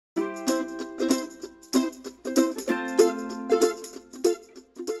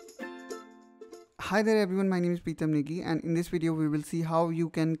Hi there everyone, my name is Pritam Negi, and in this video we will see how you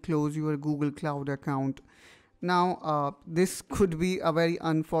can close your Google Cloud account. Now this could be a very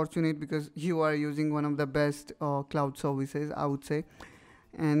unfortunate because you are using one of the best cloud services, I would say,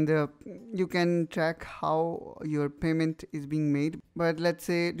 and you can track how your payment is being made. But let's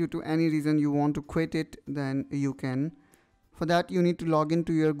say due to any reason you want to quit it, then you can. For that you need to log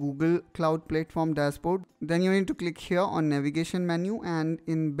into your Google Cloud Platform dashboard. Then you need to click here on navigation menu and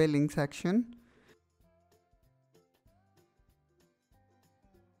in billing section.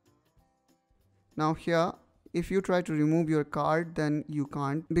 Now here, if you try to remove your card, then you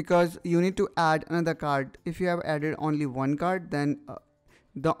can't, because you need to add another card. If you have added only one card, then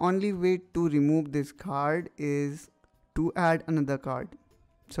the only way to remove this card is to add another card,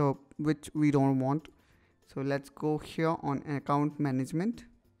 so which we don't want. So let's go here on account management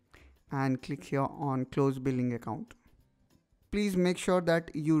and click here on close billing account. Please make sure that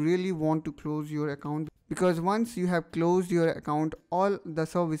you really want to close your account, because once you have closed your account, all the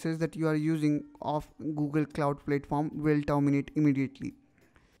services that you are using of Google Cloud Platform will terminate immediately.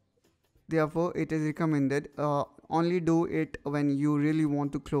 Therefore, it is recommended only do it when you really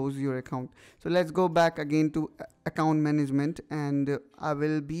want to close your account. So let's go back again to account management, and I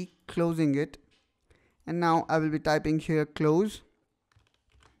will be closing it. And now I will be typing here close.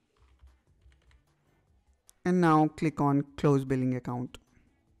 And now click on close billing account.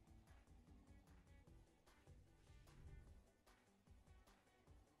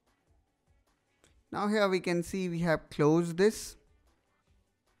 Now here we can see we have closed this,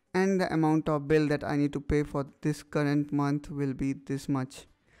 and the amount of bill that I need to pay for this current month will be this much.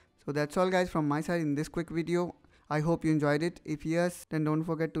 So that's all guys from my side in this quick video. I hope you enjoyed it. If yes, then don't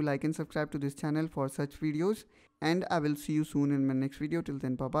forget to like and subscribe to this channel for such videos, and I will see you soon in my next video. Till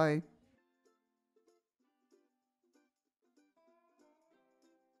then, bye bye.